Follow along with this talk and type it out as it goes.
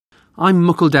I'm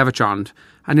Mukul Devachand,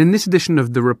 and in this edition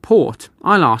of The Report,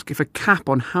 I'll ask if a cap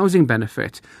on housing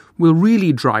benefit will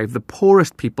really drive the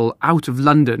poorest people out of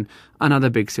London and other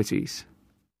big cities.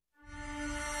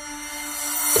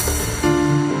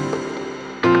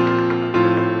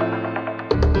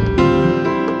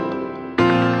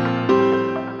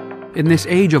 In this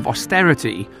age of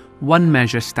austerity, one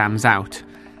measure stands out.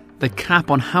 The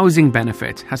cap on housing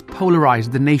benefit has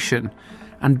polarised the nation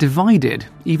and divided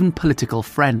even political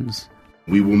friends.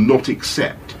 We will not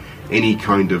accept any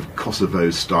kind of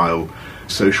Kosovo-style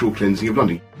social cleansing of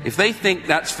London. If they think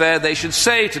that's fair, they should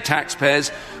say to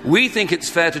taxpayers, we think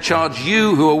it's fair to charge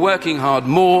you who are working hard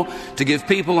more to give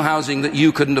people housing that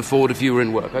you couldn't afford if you were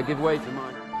in work. I give way to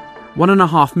mine.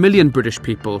 1.5 million British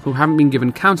people who haven't been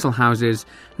given council houses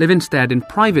live instead in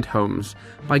private homes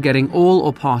by getting all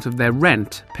or part of their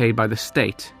rent paid by the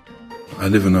state. I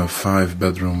live in a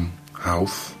 5-bedroom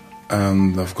house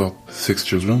and I've got 6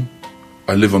 children.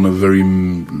 I live on a very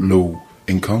low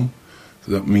income.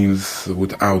 So that means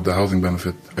without the housing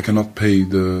benefit, I cannot pay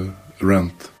the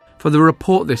rent. For The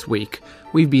Report this week,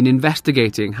 we've been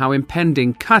investigating how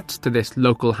impending cuts to this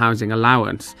local housing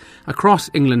allowance across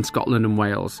England, Scotland and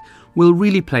Wales will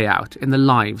really play out in the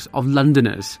lives of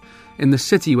Londoners, in the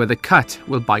city where the cut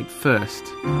will bite first.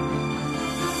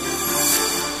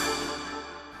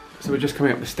 So we're just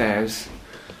coming up the stairs,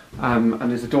 and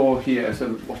there's a door here. So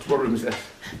what room is this?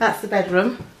 That's the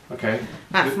bedroom. Okay.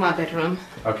 That's my bedroom.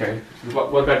 Okay. So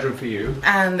what bedroom for you?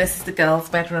 And this is the girls'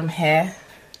 bedroom here.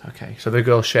 Okay. So the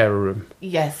girls share a room?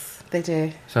 Yes, they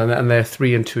do. So and they're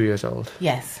 3 and 2 years old?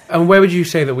 Yes. And where would you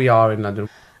say that we are in London?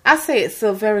 I'd say it's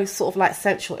a very sort of like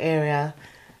central area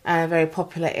and a very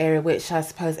popular area, which I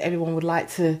suppose everyone would like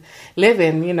to live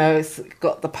in. You know, it's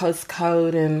got the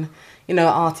postcode and, you know,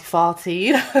 arty-farty,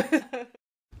 you know.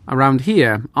 Around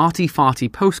here, arty-farty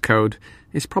postcode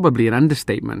is probably an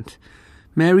understatement.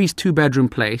 Mary's 2-bedroom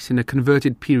place in a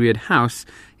converted period house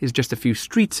is just a few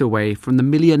streets away from the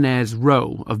Millionaires'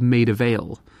 Row of Maida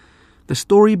Vale. The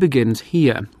story begins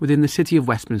here, within the City of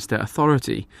Westminster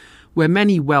Authority, where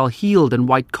many well-heeled and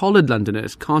white-collared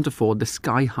Londoners can't afford the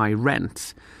sky-high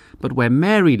rents, but where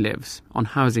Mary lives on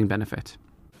housing benefit.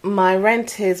 My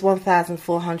rent is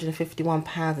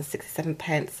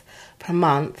 £1,451.67 per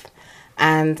month,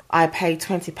 and I pay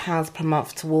 £20 per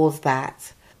month towards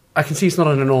that. I can see it's not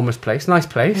an enormous place, nice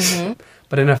place,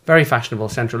 but in a very fashionable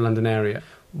central London area.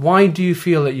 Why do you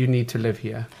feel that you need to live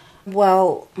here?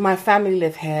 Well, my family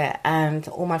live here and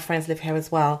all my friends live here as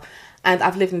well, and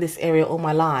I've lived in this area all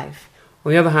my life.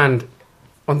 On the other hand,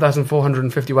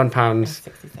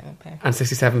 £1,451 and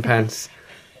 67 pence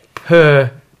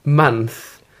per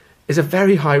month is a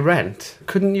very high rent.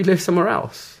 Couldn't you live somewhere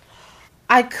else?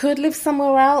 I could live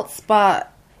somewhere else,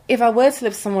 but if I were to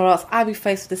live somewhere else, I'd be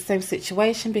faced with the same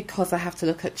situation because I have to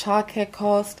look at childcare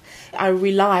costs. I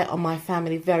rely on my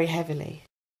family very heavily.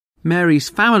 Mary's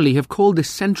family have called this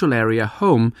central area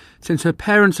home since her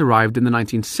parents arrived in the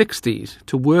 1960s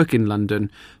to work in London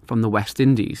from the West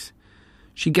Indies.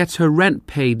 She gets her rent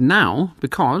paid now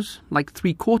because, like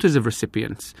 3/4 of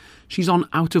recipients, she's on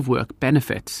out-of-work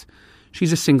benefits.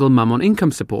 She's a single mum on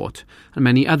income support, and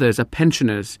many others are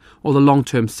pensioners or the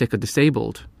long-term sick or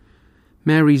disabled.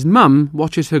 Mary's mum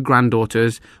watches her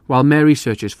granddaughters while Mary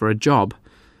searches for a job.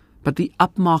 But the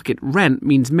upmarket rent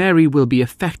means Mary will be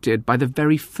affected by the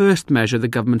very first measure the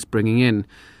government's bringing in,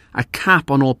 a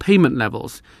cap on all payment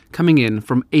levels, coming in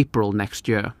from April next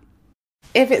year.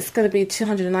 If it's going to be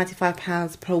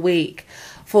 £295 per week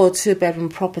for a 2-bedroom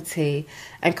property,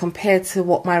 and compared to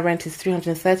what my rent is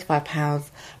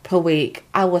 £335 per week,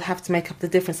 I would have to make up the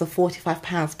difference of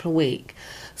 £45 per week.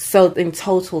 So in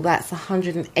total, that's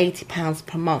 £180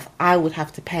 per month I would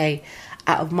have to pay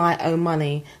out of my own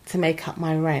money to make up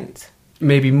my rent.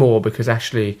 Maybe more, because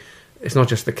actually it's not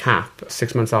just the cap.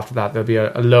 6 months after that, there'll be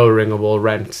a lowering of all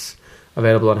rents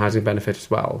available on housing benefit as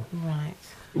well. Right.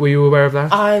 Were you aware of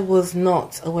that? I was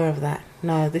not aware of that.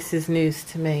 No, this is news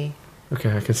to me.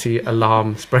 Okay, I can see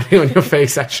alarm spreading on your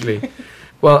face, actually.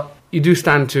 Well, you do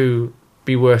stand to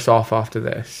be worse off after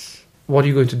this. What are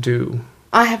you going to do?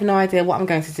 I have no idea what I'm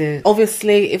going to do.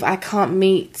 Obviously, if I can't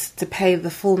meet to pay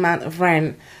the full amount of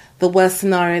rent, the worst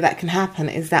scenario that can happen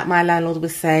is that my landlord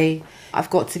would say, I've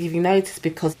got to give you notice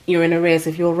because you're in arrears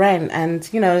of your rent. And,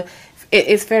 you know, it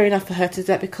is fair enough for her to do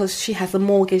that because she has a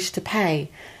mortgage to pay.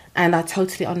 And I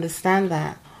totally understand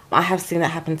that. I have seen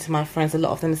that happen to my friends. A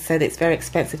lot of them said it's very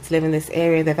expensive to live in this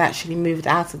area. They've actually moved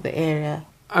out of the area.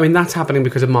 I mean, that's happening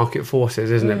because of market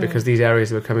forces, isn't it? Because these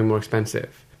areas are becoming more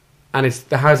expensive. And it's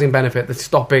the housing benefit that's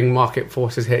stopping market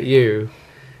forces hit you.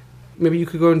 Maybe you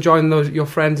could go and join your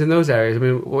friends in those areas. I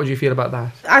mean, what do you feel about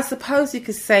that? I suppose you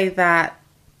could say that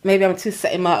maybe I'm too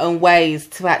set in my own ways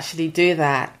to actually do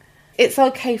that. It's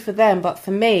okay for them, but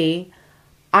for me,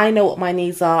 I know what my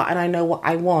needs are and I know what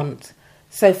I want.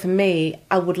 So for me,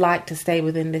 I would like to stay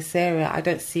within this area. I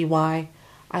don't see why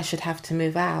I should have to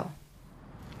move out.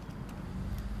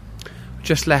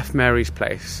 Just left Mary's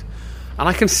place, and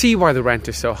I can see why the rent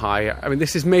is so high. I mean,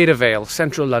 this is Maida Vale,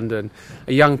 central London.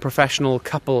 A young professional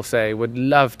couple, say, would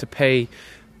love to pay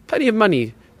plenty of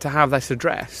money to have this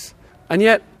address. And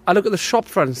yet, I look at the shop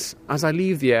fronts as I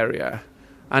leave the area,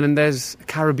 and then there's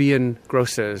Caribbean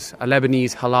grocers, a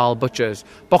Lebanese halal butchers,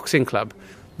 boxing club.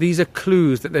 These are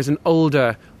clues that there's an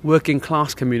older working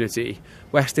class community,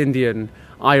 West Indian,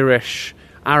 Irish,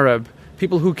 Arab,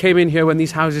 people who came in here when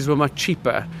these houses were much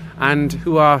cheaper and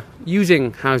who are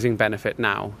using housing benefit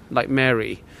now, like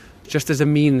Mary, just as a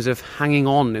means of hanging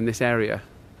on in this area.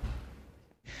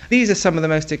 These are some of the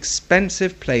most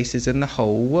expensive places in the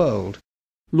whole world.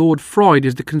 Lord Freud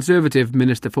is the Conservative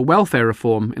Minister for Welfare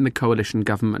Reform in the coalition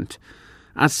government.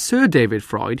 As Sir David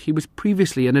Freud, he was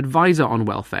previously an advisor on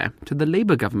welfare to the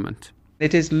Labour government.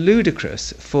 It is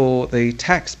ludicrous for the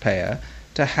taxpayer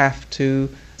to have to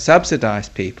subsidise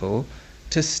people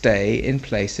to stay in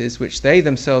places which they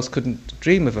themselves couldn't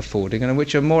dream of affording and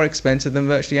which are more expensive than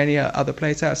virtually any other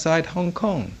place outside Hong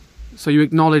Kong. So you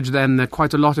acknowledge then that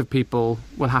quite a lot of people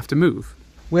will have to move?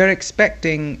 We're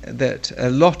expecting that a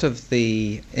lot of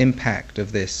the impact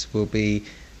of this will be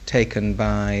taken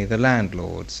by the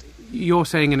landlords. You're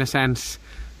saying, in a sense,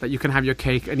 that you can have your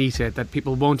cake and eat it, that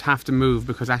people won't have to move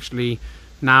because actually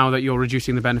now that you're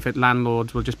reducing the benefit,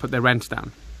 landlords will just put their rents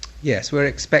down? Yes, we're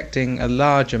expecting a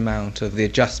large amount of the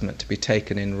adjustment to be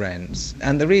taken in rents.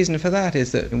 And the reason for that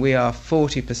is that we are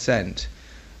 40%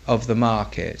 of the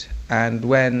market. And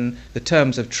when the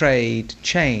terms of trade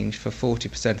change for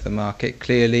 40% of the market,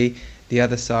 clearly the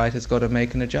other side has got to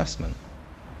make an adjustment.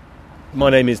 My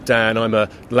name is Dan. I'm a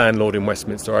landlord in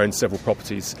Westminster. I own several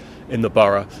properties in the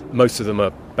borough. Most of them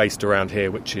are based around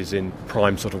here, which is in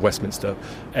prime sort of Westminster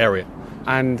area.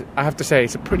 And I have to say,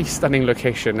 it's a pretty stunning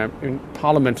location. I mean,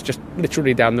 Parliament's just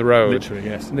literally down the road. Literally,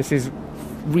 yes. And this is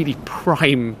really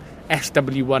prime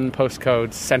SW1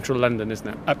 postcode, central London, isn't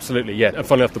it? Absolutely, yeah. And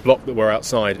funnily enough, the block that we're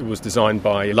outside, it was designed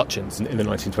by Lutyens in the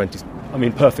 1920s. I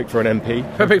mean, perfect for an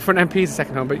MP. Perfect for an MP's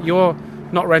second home, but you're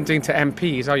not renting to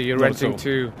MPs, are you? You're Not renting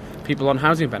to people on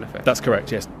housing benefit. That's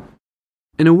correct, yes.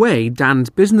 In a way, Dan's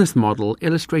business model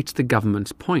illustrates the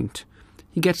government's point.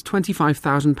 He gets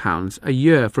 £25,000 a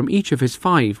year from each of his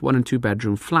 5 1- and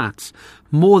 2-bedroom flats,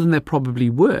 more than they're probably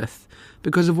worth,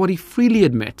 because of what he freely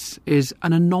admits is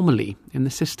an anomaly in the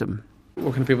system.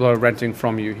 What kind of people are renting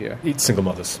from you here? It's single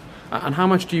mothers. And how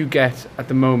much do you get at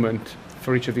the moment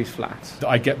for each of these flats?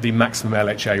 I get the maximum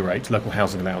LHA rate, local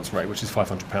housing allowance rate, which is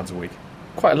 £500 a week.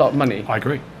 Quite a lot of money. I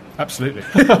agree, absolutely.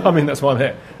 I mean, that's why I'm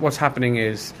here. What's happening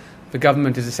is the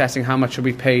government is assessing how much should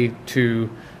be paid to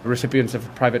recipients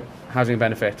of private housing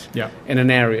benefit in an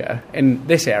area. In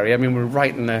this area, I mean, we're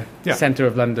right in the centre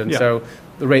of London, so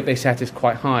the rate they set is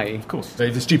quite high. Of course.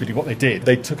 Stupidly, what they did,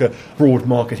 they took a broad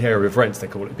market area of rents, they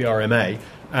call it, BRMA,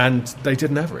 and they did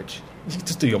an average. You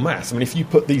just do your maths. I mean, if you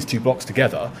put these two blocks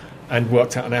together and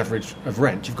worked out an average of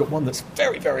rent, you've got one that's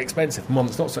very, very expensive and one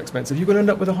that's not so expensive, you're going to end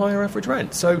up with a higher average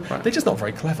rent. So they're just not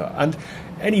very clever. And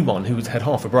anyone who's had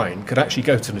half a brain could actually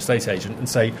go to an estate agent and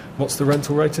say, what's the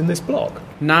rental rate in this block?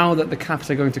 Now that the caps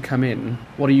are going to come in,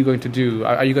 what are you going to do?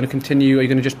 Are you going to continue? Are you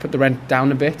going to just put the rent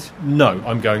down a bit? No,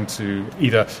 I'm going to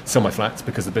either sell my flats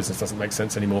because the business doesn't make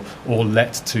sense anymore, or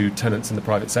let to tenants in the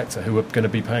private sector who are going to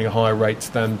be paying a higher rate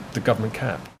than the government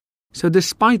cap. So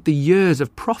despite the years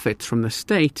of profits from the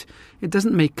state, it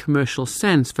doesn't make commercial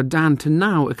sense for Dan to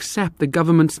now accept the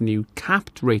government's new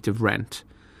capped rate of rent.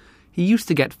 He used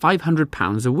to get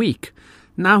 £500 a week.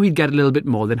 Now he'd get a little bit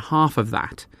more than half of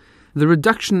that. The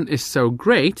reduction is so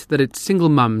great that it's single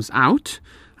mums out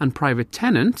and private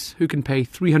tenants who can pay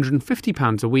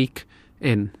 £350 a week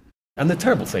in. And the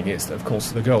terrible thing is that, of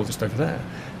course, the girl just over there,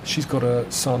 she's got a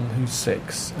son who's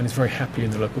 6 and is very happy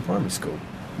in the local primary school.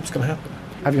 What's going to happen?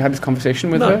 Have you had this conversation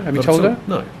with her? Have you told her?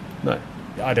 No.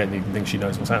 I don't even think she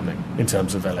knows what's happening in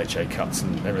terms of LHA cuts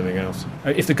and everything else.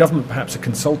 If the government perhaps had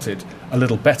consulted a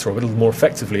little better or a little more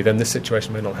effectively, then this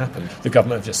situation may not happen. The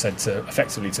government have just said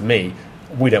effectively to me,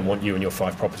 we don't want you and your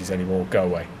 5 properties anymore, go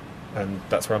away. And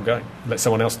that's where I'm going. Let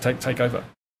someone else take over.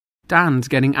 Dan's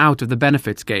getting out of the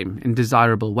benefits game in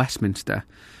desirable Westminster.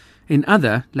 In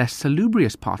other, less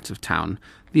salubrious parts of town,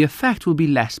 the effect will be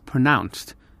less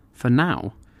pronounced, for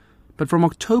now. But from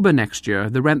October next year,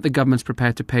 the rent the government's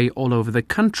prepared to pay all over the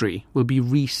country will be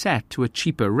reset to a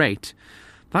cheaper rate.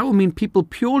 That will mean people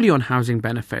purely on housing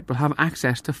benefit will have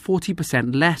access to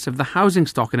 40% less of the housing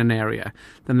stock in an area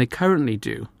than they currently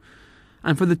do.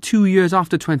 And for the 2 years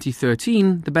after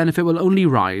 2013, the benefit will only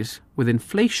rise with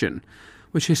inflation,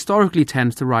 which historically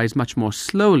tends to rise much more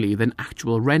slowly than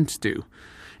actual rents do.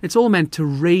 It's all meant to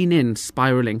rein in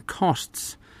spiralling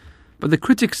costs. But the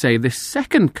critics say this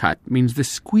second cut means the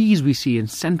squeeze we see in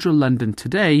central London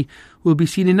today will be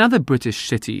seen in other British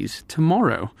cities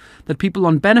tomorrow, that people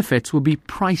on benefits will be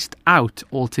priced out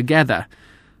altogether,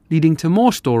 leading to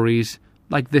more stories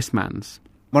like this man's.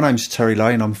 My name's Terry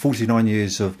Lane, I'm 49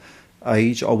 years of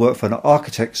age. I work for an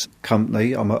architect's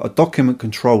company. I'm a document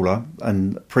controller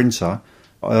and printer.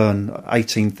 I earn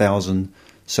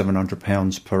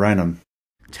 £18,700 per annum.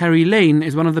 Terry Lane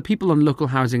is one of the people on local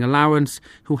housing allowance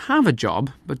who have a job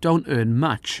but don't earn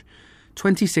much.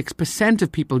 26%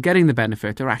 of people getting the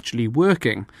benefit are actually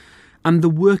working, and the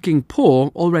working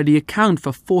poor already account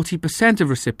for 40% of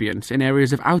recipients in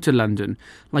areas of outer London,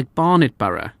 like Barnet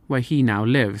Borough, where he now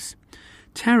lives.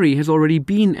 Terry has already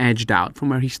been edged out from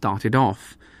where he started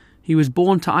off. He was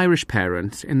born to Irish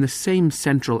parents in the same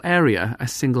central area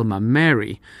as single mum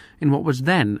Mary, in what was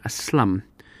then a slum.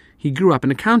 He grew up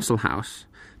in a council house,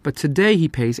 but today he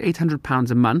pays £800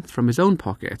 a month from his own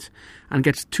pocket and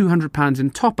gets £200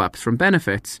 in top-ups from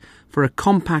benefits for a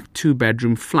compact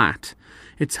 2-bedroom flat.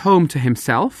 It's home to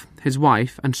himself, his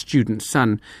wife and student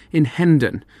son in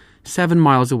Hendon, 7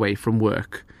 miles away from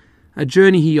work. A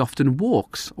journey he often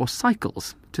walks or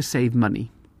cycles to save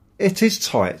money. It is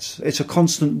tight. It's a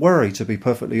constant worry, to be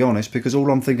perfectly honest, because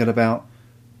all I'm thinking about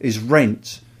is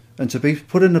rent. And to be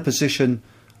put in a position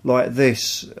like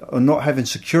this and not having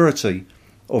security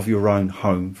of your own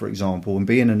home, for example, and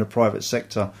being in the private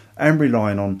sector and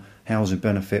relying on housing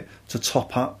benefit to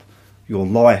top up your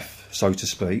life, so to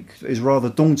speak, is rather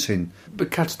daunting. But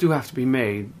cuts do have to be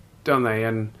made, don't they?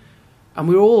 And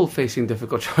we're all facing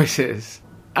difficult choices.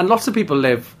 And lots of people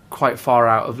live quite far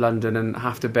out of London and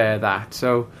have to bear that.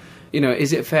 So,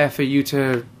 is it fair for you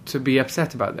to be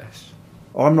upset about this?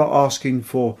 I'm not asking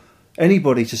for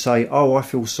anybody to say, oh, I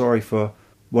feel sorry for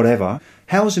whatever.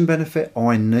 Housing benefit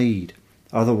I need.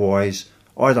 Otherwise,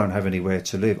 I don't have anywhere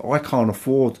to live. I can't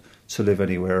afford to live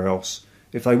anywhere else.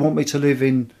 If they want me to live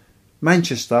in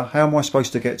Manchester, how am I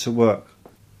supposed to get to work?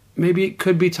 Maybe it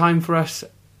could be time for us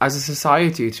as a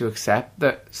society to accept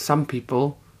that some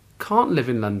people can't live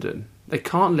in London. They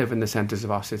can't live in the centres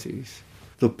of our cities.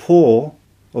 The poor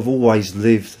have always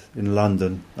lived in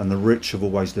London and the rich have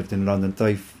always lived in London.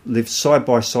 They've lived side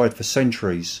by side for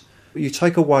centuries. You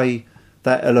take away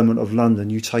that element of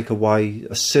London, you take away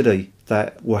a city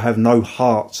that will have no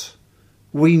heart.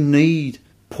 We need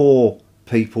poor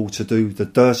people to do the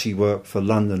dirty work for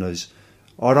Londoners.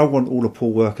 I don't want all the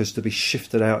poor workers to be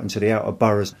shifted out into the outer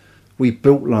boroughs. We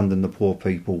built London, the poor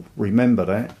people. Remember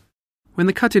that. When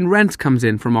the cut in rent comes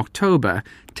in from October,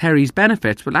 Terry's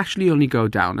benefits will actually only go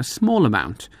down a small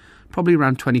amount, probably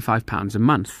around £25 a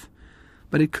month.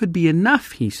 But it could be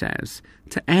enough, he says,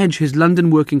 to edge his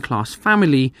London working-class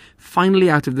family finally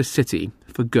out of the city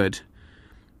for good.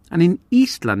 And in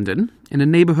East London, in a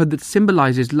neighbourhood that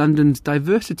symbolises London's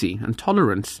diversity and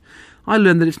tolerance, I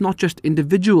learned that it's not just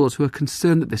individuals who are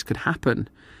concerned that this could happen.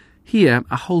 Here,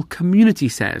 a whole community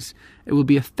says it will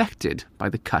be affected by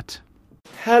the cut.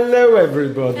 Hello,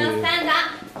 everybody. Now stand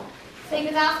up. Say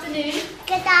good afternoon.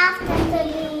 Good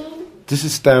afternoon. This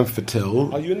is Stamford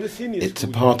Hill. Are you in the senior It's a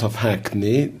school? part of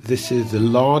Hackney. This is the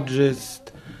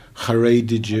largest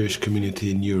Haredi Jewish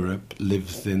community in Europe.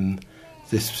 Lives in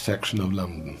this section of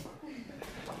London.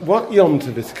 What Yom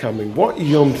Tov is coming? What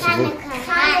Yom Tov?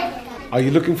 Hanukkah. Are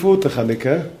you looking forward to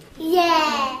Hanukkah?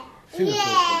 Yeah.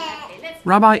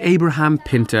 Rabbi Abraham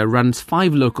Pinter runs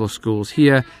 5 local schools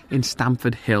here in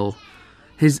Stamford Hill.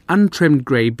 His untrimmed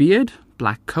grey beard,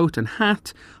 black coat and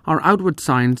hat are outward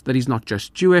signs that he's not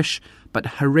just Jewish, but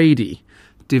Haredi,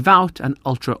 devout and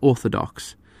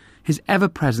ultra-Orthodox. His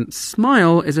ever-present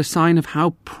smile is a sign of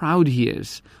how proud he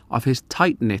is of his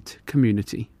tight-knit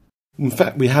community. In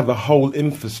fact, we have a whole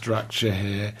infrastructure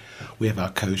here. We have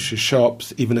our kosher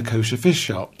shops, even a kosher fish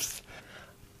shops.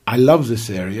 I love this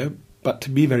area, but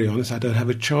to be very honest, I don't have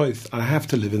a choice. I have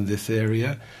to live in this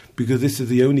area because this is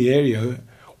the only area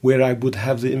where I would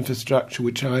have the infrastructure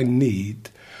which I need,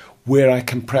 where I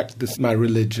can practice my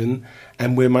religion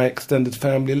and where my extended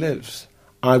family lives.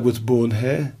 I was born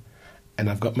here and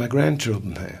I've got my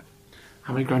grandchildren here.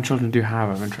 How many grandchildren do you have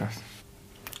of interest?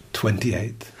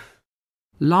 28.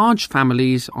 Large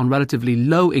families on relatively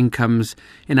low incomes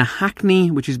in a Hackney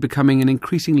which is becoming an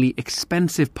increasingly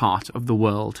expensive part of the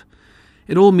world.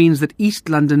 It all means that East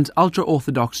London's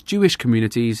ultra-Orthodox Jewish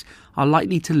communities are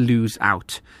likely to lose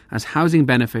out, as housing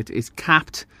benefit is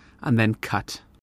capped and then cut.